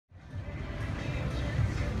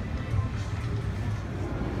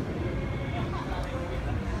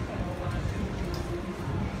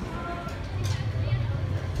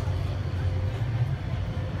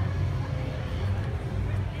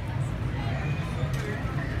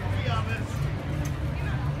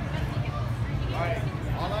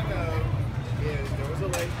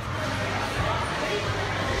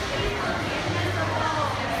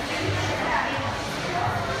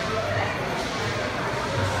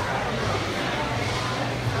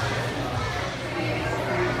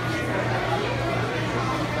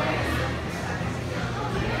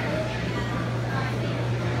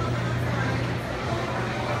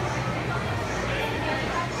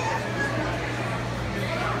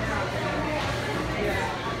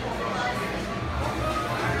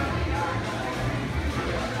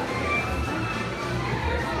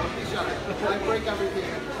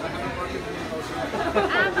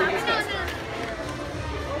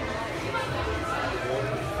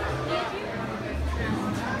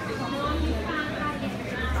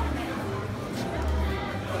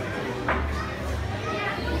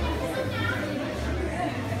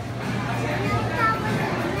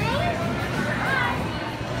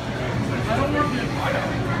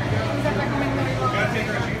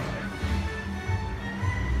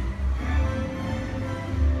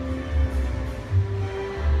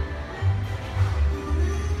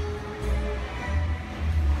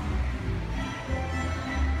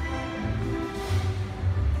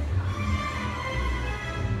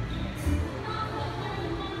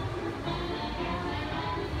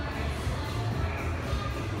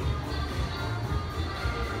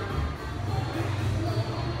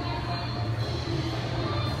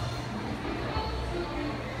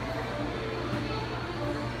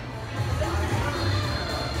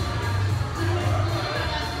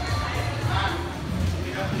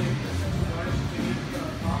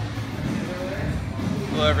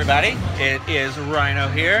Hello everybody, it is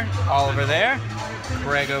Ryno here, Oliver there,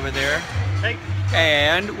 Greg over there. Hey.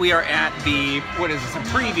 And we are at the, what is this, a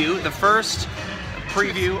preview, the first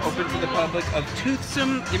preview open to the public of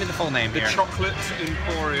Toothsome, give me the full name here. The Chocolate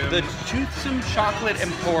Emporium. The Toothsome Chocolate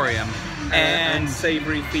Emporium. And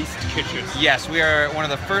Savory Feast Kitchen. Yes, we are one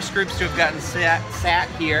of the first groups to have gotten sat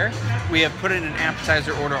here. We have put in an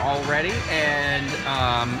appetizer order already, and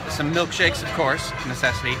some milkshakes, of course,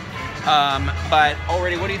 necessity. But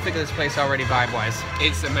already, what do you think of this place already vibe-wise?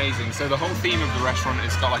 It's amazing. So the whole theme of the restaurant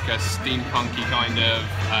has got like a steampunky kind of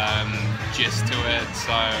gist to it.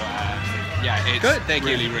 So yeah, it's good, thank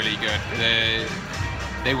really, you. really good.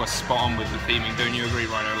 They were spot on with the theming. Don't you agree,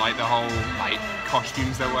 Ryno? Like the whole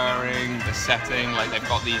costumes they're wearing, the setting, like they've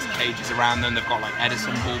got these cages around them. They've got like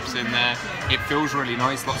Edison bulbs in there. It feels really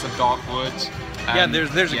nice. Lots of dark woods. Yeah,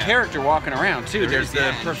 there's a character walking around too. There's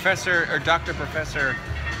the Professor or Dr. Professor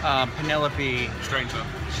Penelope Stranger.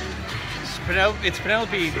 It's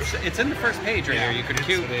Penelope. It's in the first page right here. You could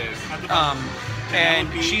cue. It is.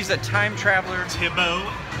 And she's a time traveler.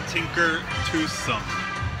 Thibaut Tinker Toothsome.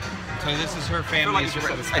 So this is her family's.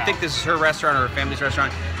 Like I think this is her restaurant or her family's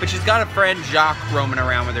restaurant. But she's got a friend Jacques roaming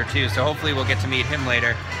around with her too. So hopefully we'll get to meet him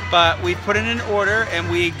later. But we put in an order and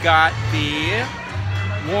we got the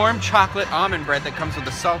warm chocolate almond bread that comes with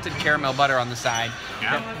the salted caramel butter on the side.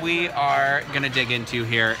 Yeah. That we are gonna dig into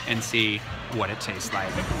here and see what it tastes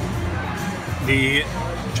like. The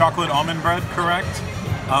chocolate almond bread, correct?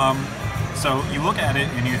 So you look at it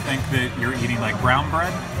and you think that you're eating like brown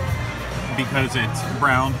bread because it's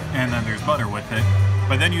brown and then there's butter with it.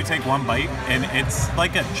 But then you take one bite and it's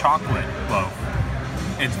like a chocolate loaf.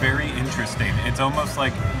 It's very interesting. It's almost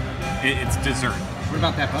like it's dessert. What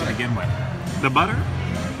about that butter? To begin with. The butter?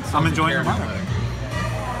 I'm enjoying the butter.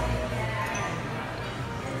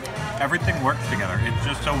 Everything works together. It's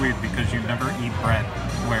just so weird because you never eat bread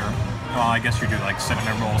where, well, I guess you do like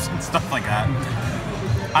cinnamon rolls and stuff like that.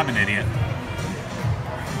 I'm an idiot.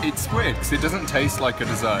 It's weird because it doesn't taste like a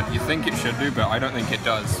dessert. You think it should do, but I don't think it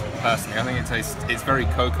does, personally. I think it's very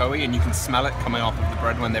cocoa-y, and you can smell it coming off of the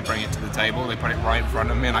bread when they bring it to the table. They put it right in front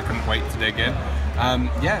of me, and I couldn't wait to dig in.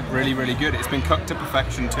 Yeah, really, really good. It's been cooked to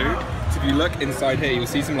perfection too. So if you look inside here, you'll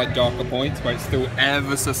see some like darker points where it's still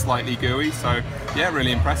ever so slightly gooey. So yeah,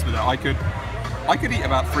 really impressed with it. I could eat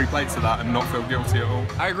about 3 plates of that and not feel guilty at all.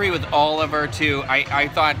 I agree with Oliver too. I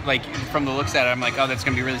thought, like, from the looks at it, I'm like, oh, that's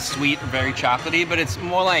gonna be really sweet or very chocolatey, but it's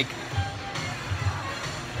more like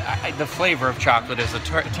the flavor of chocolate is a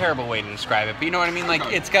terrible way to describe it. But you know what I mean?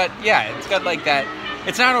 Like it's got like that.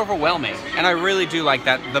 It's not overwhelming, and I really do like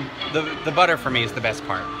that. The butter for me is the best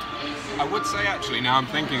part. I would say, actually, now I'm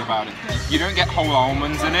thinking about it, you don't get whole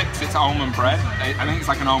almonds in it because it's almond bread. I think it's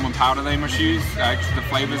like an almond powder they must use, the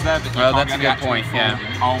flavours there, but you can't that's get a the good point, yeah.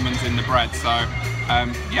 almonds in the bread. So,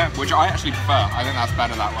 yeah, which I actually prefer. I think that's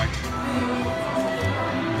better that way.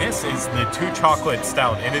 This is the 2 Chocolate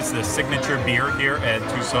Stout. It is the signature beer here at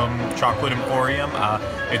Toothsome Chocolate Emporium.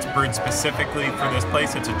 It's brewed specifically for this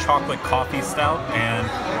place. It's a chocolate coffee stout, and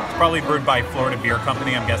it's probably brewed by Florida Beer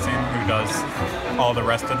Company, I'm guessing, who does all the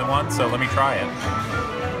rest of the ones. So let me try it.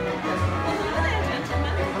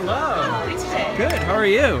 Hello. How are we today? Good. How are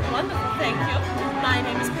you? Wonderful, thank you. My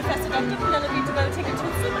name is Professor Dr. Penelope Tinker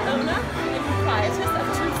Toothsome, owner and proprietress of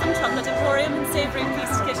Toothsome Chocolate Emporium and Savory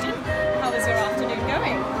Feast Kitchen. How is your afternoon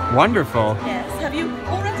going? Wonderful. Yes. Have you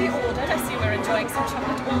already ordered? I see we're enjoying some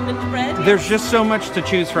chocolate almond bread. There's just so much to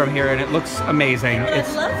choose from here, and it looks amazing. Well,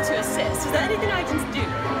 I'd love to assist. Is there anything I can do?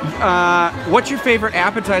 What's your favorite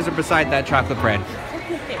appetizer beside that chocolate bread?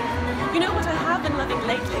 You know what I have been loving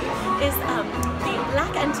lately is the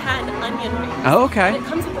black and tan onion rings. Oh, okay. And it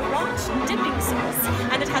comes with a ranch dipping sauce,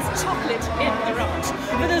 and it has chocolate in the ranch.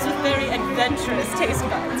 For those with very adventurous taste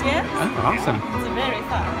buds, yeah? Oh, awesome. It's very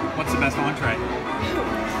fun. What's the best entree?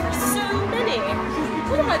 There's so many.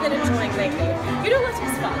 What have I been enjoying lately? You know what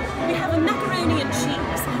is fun? We have a macaroni and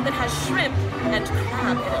cheese that has shrimp and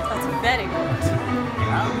crab in it. That's very good.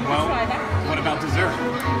 Yeah, well, Try that. what about dessert?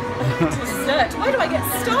 Dessert? Why do I get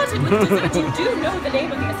started with dessert? You do know the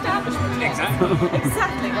name of the establishment. Yes?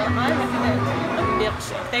 Exactly. Well, I recommend a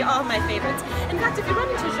milkshake. They are my favorites. In fact, if you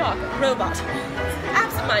run into Jacques, robot,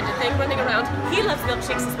 absent-minded thing running around, he loves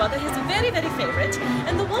milkshakes as well. They're his very, very favorite.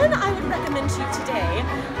 And the one I would recommend to you today,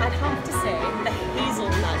 I'd have to say, the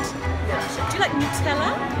hazelnut milkshake. Do you like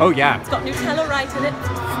Nutella? Oh, yeah. It's got Nutella right in it.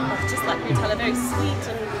 Oh, just like Nutella, very sweet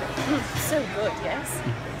and so good, yes?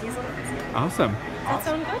 Hazelnuts. Awesome. Does that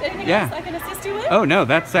sound good? Anything Yeah. else I can assist you with? Oh, no,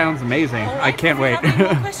 that sounds amazing. All right, I can't if you wait. have any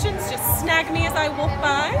more questions, just snag me as I walk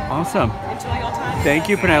by. Awesome. Enjoy your time. Thank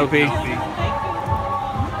you, Penelope. Thank you.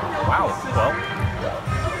 Wow, well,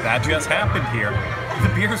 that just happened here. The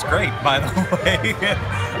beer's great, by the way.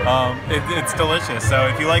 It's delicious. So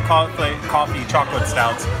if you like coffee chocolate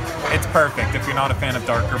stouts, it's perfect. If you're not a fan of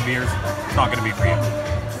darker beers, it's not going to be for you.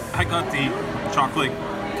 I got the chocolate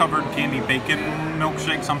covered candy bacon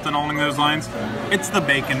milkshake, something along those lines. It's the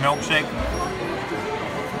bacon milkshake.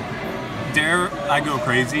 Dare I go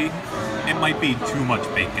crazy? It might be too much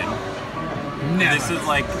bacon. Never. This is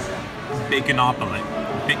like Baconopolis.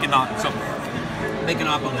 Baconopolis.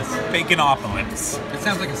 It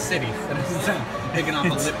sounds like a city. That doesn't sound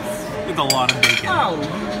Baconopolis. With a lot of bacon. Oh,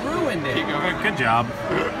 you ruined it. Good job.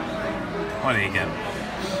 What do you get?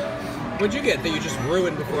 What'd you get that you just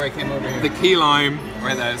ruined before I came over here? The key lime,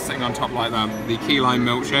 right there, sitting on top like that. The key lime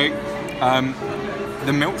milkshake.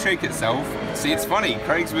 The milkshake itself, see, it's funny.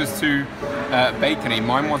 Craig's was too bacony.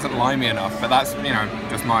 Mine wasn't limey enough, but that's, you know,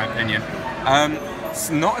 just my opinion. It's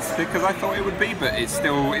not as thick as I thought it would be, but it's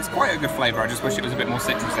quite a good flavour. I just wish it was a bit more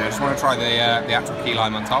citrusy. I just want to try the actual key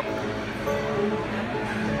lime on top.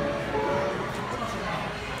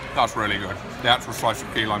 That's really good. The actual slice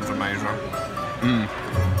of key lime is amazing.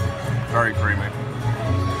 Very creamy.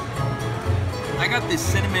 I got this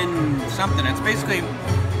cinnamon something.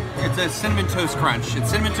 It's a cinnamon toast crunch. It's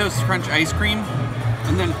cinnamon toast crunch ice cream,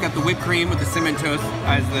 and then it's got the whipped cream with the cinnamon toast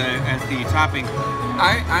as the topping.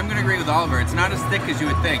 I'm gonna agree with Oliver. It's not as thick as you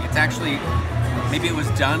would think. It's actually, maybe it was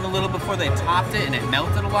done a little before they topped it and it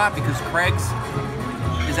melted a lot, because Craig's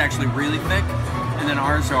is actually really thick, and then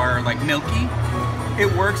ours are like milky.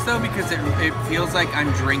 It works though, because it feels like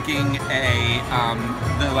I'm drinking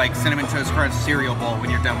the like cinnamon toast crunch cereal bowl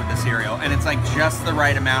when you're done with the cereal, and it's like just the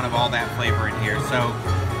right amount of all that flavor in here. So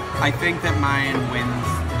I think that mine wins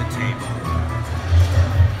the table.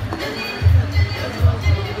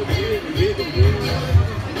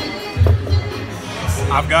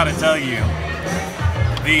 I've got to tell you,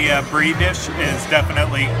 the Brie dish is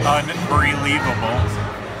definitely unbelievable.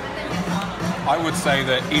 I would say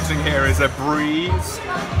that eating here is a breeze.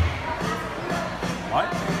 What?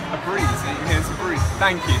 A breeze. Eating here is a breeze.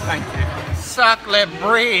 Thank you. Chocolate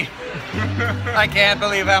Brie. I can't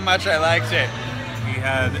believe how much I liked it. We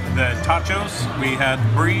had the Totchos, we had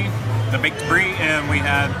Brie, the baked Brie, and we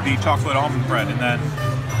had the chocolate almond bread. And then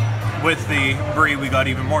with the Brie, we got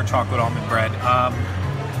even more chocolate almond bread.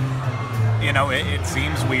 You know, it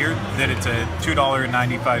seems weird that it's a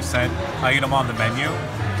 $2.95 item on the menu,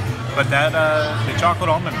 but that the chocolate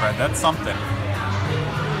almond bread, that's something.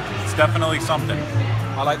 It's definitely something.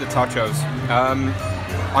 I like the Totchos. I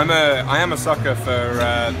am a sucker for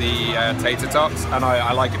the tater tots, and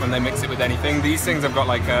I like it when they mix it with anything. These things have got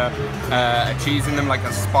like a cheese in them, like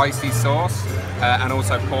a spicy sauce, and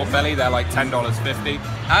also pork belly. They're like $10.50.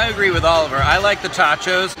 I agree with Oliver. I like the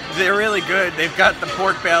Totchos. They're really good. They've got the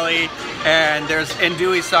pork belly, and there's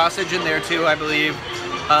andouille sausage in there too, I believe.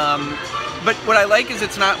 But what I like is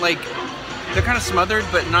it's not like, they're kind of smothered,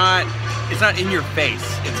 but it's not in your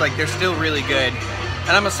face. It's like they're still really good.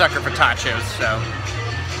 And I'm a sucker for Totchos, so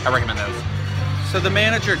I recommend those. So the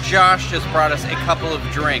manager, Josh, just brought us a couple of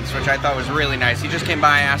drinks, which I thought was really nice. He just came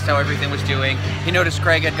by, asked how everything was doing. He noticed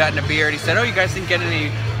Craig had gotten a beer, and he said, oh, you guys didn't get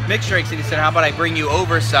any mixed drinks. And he said, how about I bring you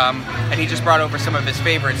over some? And he just brought over some of his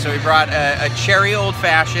favorites. So he brought a cherry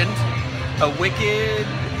old-fashoned, a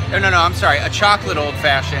chocolate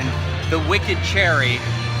old-fashioned, the wicked cherry,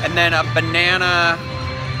 and then a banana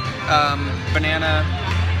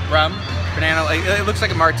rum. It looks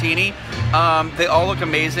like a martini. They all look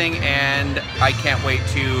amazing, and I can't wait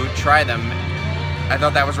to try them. I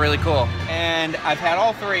thought that was really cool. And I've had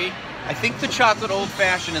all three. I think the chocolate old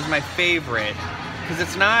fashioned is my favorite, because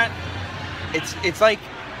it's like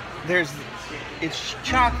it's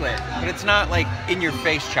chocolate, but it's not like in your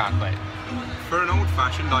face chocolate. For an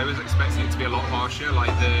old-fashioned, I was expecting it to be a lot harsher,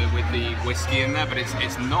 like with the whiskey in there, but it's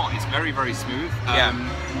not. It's very, very smooth. Yeah.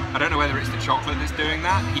 I don't know whether it's the chocolate that's doing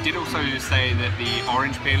that. He did also say that the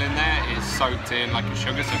orange peel in there is soaked in like a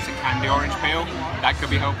sugar, so it's a candy orange peel. That could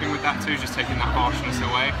be helping with that too, just taking that harshness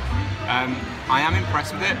away. I am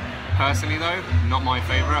impressed with it. Personally though, not my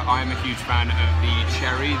favourite. I am a huge fan of the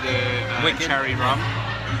cherry, cherry rum.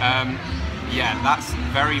 Yeah, that's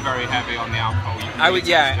very, very heavy on the alcohol.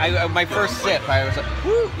 My first sip, I was like,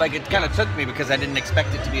 whoo, like it kind of took me, because I didn't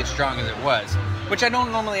expect it to be as strong as it was. Which I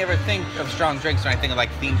don't normally ever think of strong drinks when I think of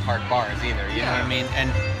like theme park bars either, you know what I mean?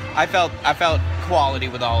 And I felt quality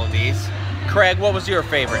with all of these. Craig, what was your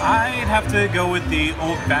favorite? I'd have to go with the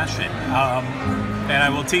old fashioned. And I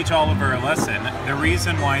will teach Oliver a lesson. The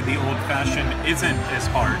reason why the old fashioned isn't as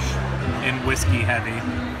harsh and whiskey heavy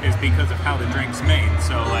is because of how the drink's made.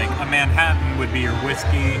 So like a Manhattan would be your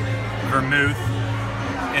whiskey, vermouth,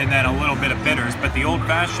 and then a little bit of bitters. But the old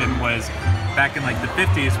fashioned was back in like the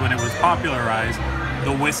 50s when it was popularized.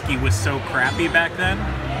 The whiskey was so crappy back then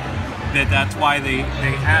that's why they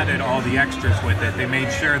added all the extras with it. They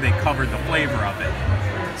made sure they covered the flavor of it.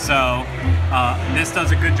 So this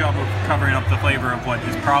does a good job of covering up the flavor of what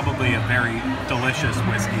is probably a very delicious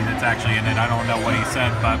whiskey that's actually in it. I don't know what he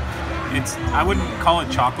said, but I wouldn't call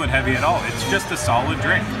it chocolate heavy at all. It's just a solid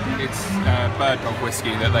drink. It's bird dog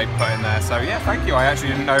whiskey that they put in there. So yeah, thank you. I actually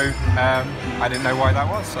didn't know. I didn't know why that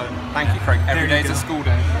was. So thank you, Craig. Every day is a school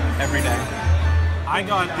day. Every day. I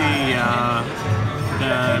got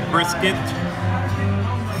the brisket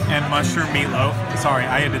and mushroom meatloaf. Sorry,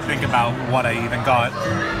 I had to think about what I even got.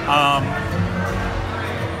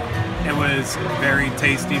 It was very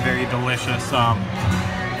tasty, very delicious.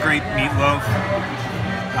 Great meatloaf.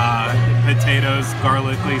 Potatoes,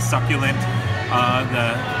 garlically succulent.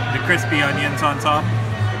 The crispy onions on top.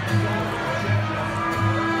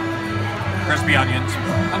 Crispy onions.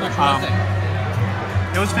 How much was it?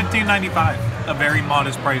 It was $15.95. A very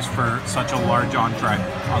modest price for such a large entree.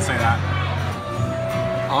 I'll say that.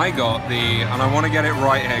 I got and I want to get it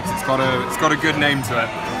right here because it's got a good name to it.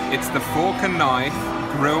 It's the fork and knife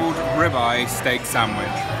grilled ribeye steak sandwich.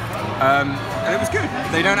 And it was good.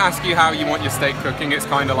 They don't ask you how you want your steak cooking. It's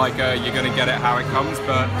kind of like you're going to get it how it comes,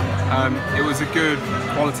 but it was a good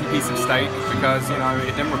quality piece of steak because, you know,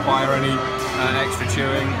 it didn't require any extra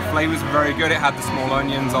chewing. Flavors were very good. It had the small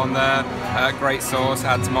onions on there, great sauce,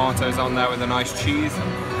 had tomatoes on there with a nice cheese.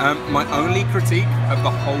 My only critique of the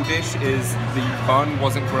whole dish is the bun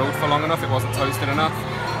wasn't grilled for long enough. It wasn't toasted enough.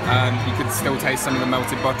 You could still taste some of the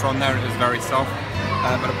melted butter on there. It was very soft.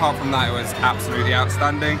 But apart from that, it was absolutely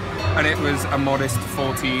outstanding, and it was a modest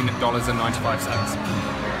 $14.95.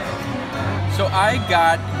 So I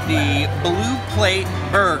got the Blue Plate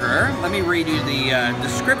Burger. Let me read you the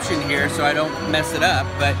description here so I don't mess it up.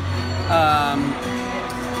 But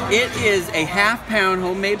it is a half-pound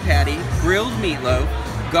homemade patty, grilled meatloaf,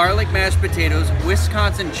 garlic mashed potatoes,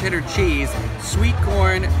 Wisconsin cheddar cheese, sweet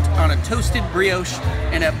corn on a toasted brioche,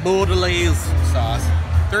 and a bordelaise sauce.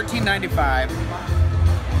 $13.95.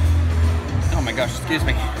 Oh my gosh, excuse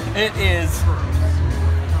me.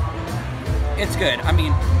 It's good. I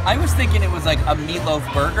mean, I was thinking it was like a meatloaf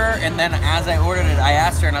burger, and then as I ordered it, I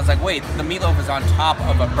asked her, and I was like, wait, the meatloaf is on top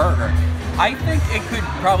of a burger. I think it could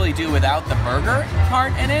probably do without the burger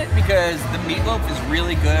part in it, because the meatloaf is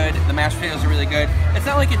really good, the mashed potatoes are really good. It's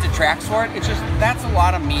not like it detracts for it, it's just, that's a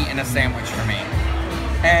lot of meat in a sandwich for me.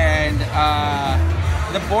 And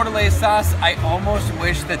the bordelaise sauce, I almost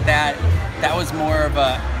wish that was more of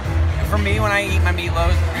a, for me when I eat my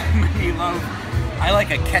meatloaf, I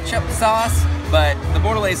like a ketchup sauce, but the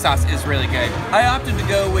bordelaise sauce is really good. I opted to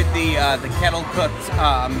go with the kettle cooked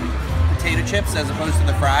potato chips as opposed to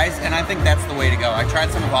the fries, and I think that's the way to go. I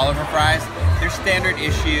tried some of Oliver fries. They're standard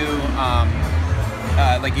issue,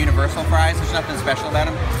 like Universal fries. There's nothing special about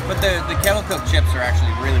them, but the kettle cooked chips are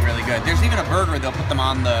actually really, really good. There's even a burger, they'll put them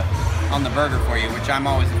on the burger for you, which I'm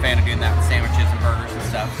always a fan of doing that with sandwiches and burgers and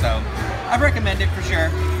stuff, so I recommend it for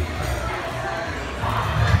sure.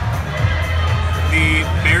 The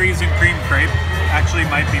Berries and Cream Crepe actually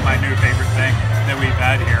might be my new favorite thing that we've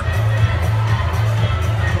had here.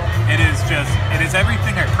 It is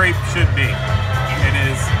everything a crepe should be. It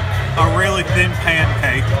is a really thin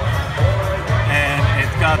pancake, and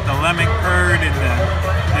it's got the lemon curd and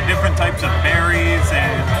the different types of berries,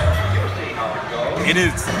 and it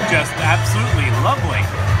is just absolutely lovely.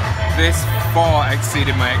 This far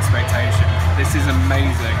exceeded my expectation. This is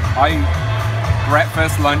amazing.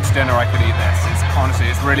 Breakfast, lunch, dinner, I could eat this.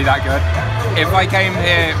 Honestly, it's really that good. If I came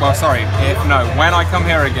here, when I come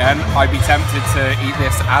here again, I'd be tempted to eat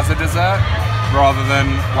this as a dessert rather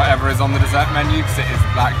than whatever is on the dessert menu because it is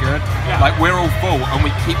that good. Yeah. Like, we're all full and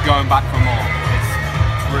we keep going back for more. It's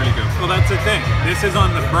really good. Well, that's the thing. This is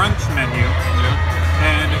on the brunch menu,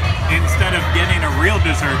 and instead of getting a real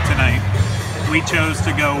dessert tonight, we chose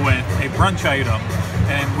to go with a brunch item.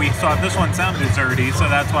 And we thought this one sounded desserty, so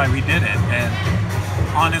that's why we did it. And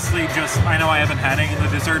honestly, I know I haven't had any of the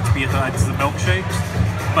desserts besides the milkshakes,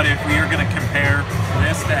 but if we are going to compare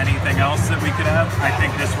this to anything else that we could have, I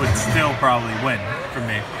think this would still probably win for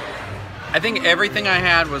me. I think everything I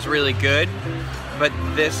had was really good, but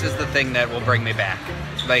this is the thing that will bring me back.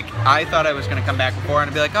 Like, I thought I was going to come back before and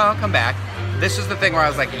I'd be like, oh, I'll come back. This is the thing where I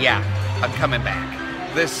was like, yeah, I'm coming back.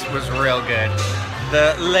 This was real good.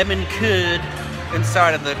 The lemon curd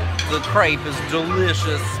inside of the crepe is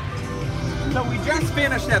delicious. So we just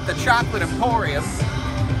finished at the Chocolate Emporium.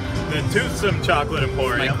 The Toothsome Chocolate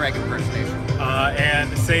Emporium. My Craig impersonation.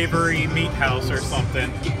 And Savory Meat House or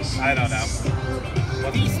something. I don't know.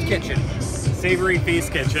 Feast Kitchen. Savory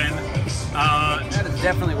Feast Kitchen. That is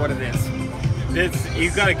definitely what it is.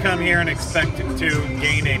 You've got to come here and expect to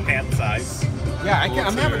gain a pant size. Yeah,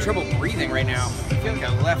 I'm having trouble breathing right now. I feel like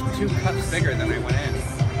I left 2 cups bigger than I went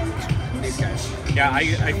in. These guys. Yeah,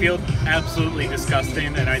 I feel absolutely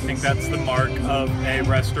disgusting, and I think that's the mark of a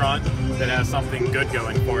restaurant that has something good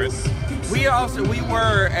going for it. We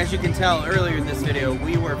were, as you can tell earlier in this video,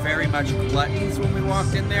 we were very much gluttons when we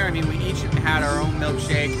walked in there. I mean, we each had our own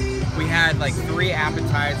milkshake. We had like 3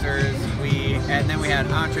 appetizers, and then we had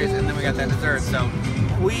entrees, and then we got that dessert. So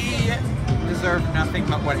we deserve nothing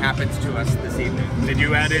but what happens to us this evening. Did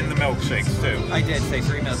you add in the milkshakes too? I did say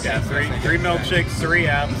 3 milkshakes. Yeah, three milkshakes, 3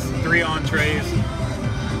 apps, 3 entrees,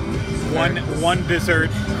 one dessert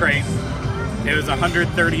crepe. It was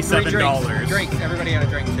 $137. Drinks. Everybody had a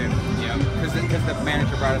drink too. Yeah. Because the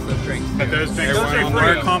manager brought us those drinks. But those drinks are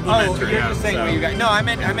were free. complimentary. Oh, you're just saying what you got. No, I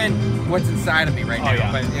meant what's inside of me right now.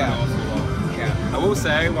 Yeah. But yeah. I will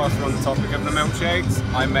say, whilst we're on the topic of the milkshakes,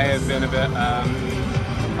 I may have been a bit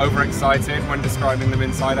overexcited when describing them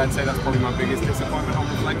inside. I'd say that's probably my biggest disappointment on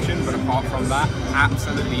reflection, but apart from that,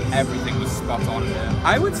 absolutely everything was spot on here.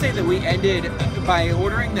 I would say that we ended by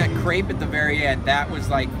ordering that crepe at the very end. That was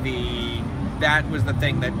like that was the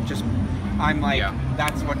thing that just, I'm like,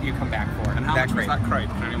 that's what you come back for. And how much was that crepe?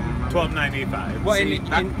 Can anyone remember? $12.95. Well,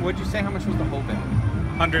 and what'd you say, how much was the whole bill?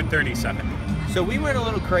 $137. So we went a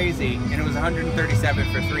little crazy, and it was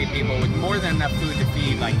 $137 for 3 people with more than enough food to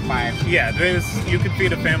feed like 5. Yeah, you could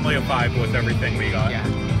feed a family of 5 with everything we got. Yeah,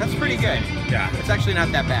 that's pretty good. Yeah. It's actually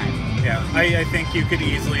not that bad. Yeah, I think you could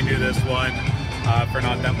easily do this one for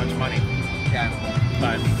not that much money. Yeah.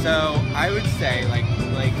 But so I would say like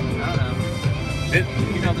I don't know.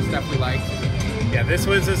 You know the stuff we like. Yeah, this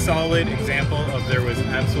was a solid example of there was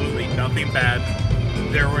absolutely nothing bad.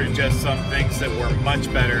 There were just some things that were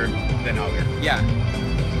much better than others. Yeah.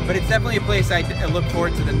 But it's definitely a place I look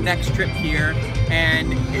forward to the next trip here.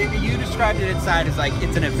 And you described it inside as like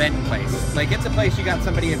it's an event place. Like it's a place you got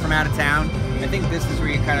somebody from out of town. I think this is where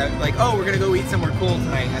you kind of like, oh, we're going to go eat somewhere cool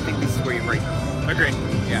tonight. I think this is where you bring them. Agreed.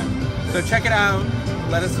 Yeah. So check it out.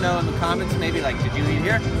 Let us know in the comments, maybe like, did you eat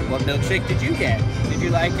here? What milkshake did you get? Did you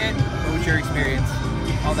like it? What was your experience?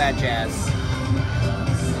 All that jazz.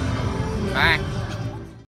 Bye.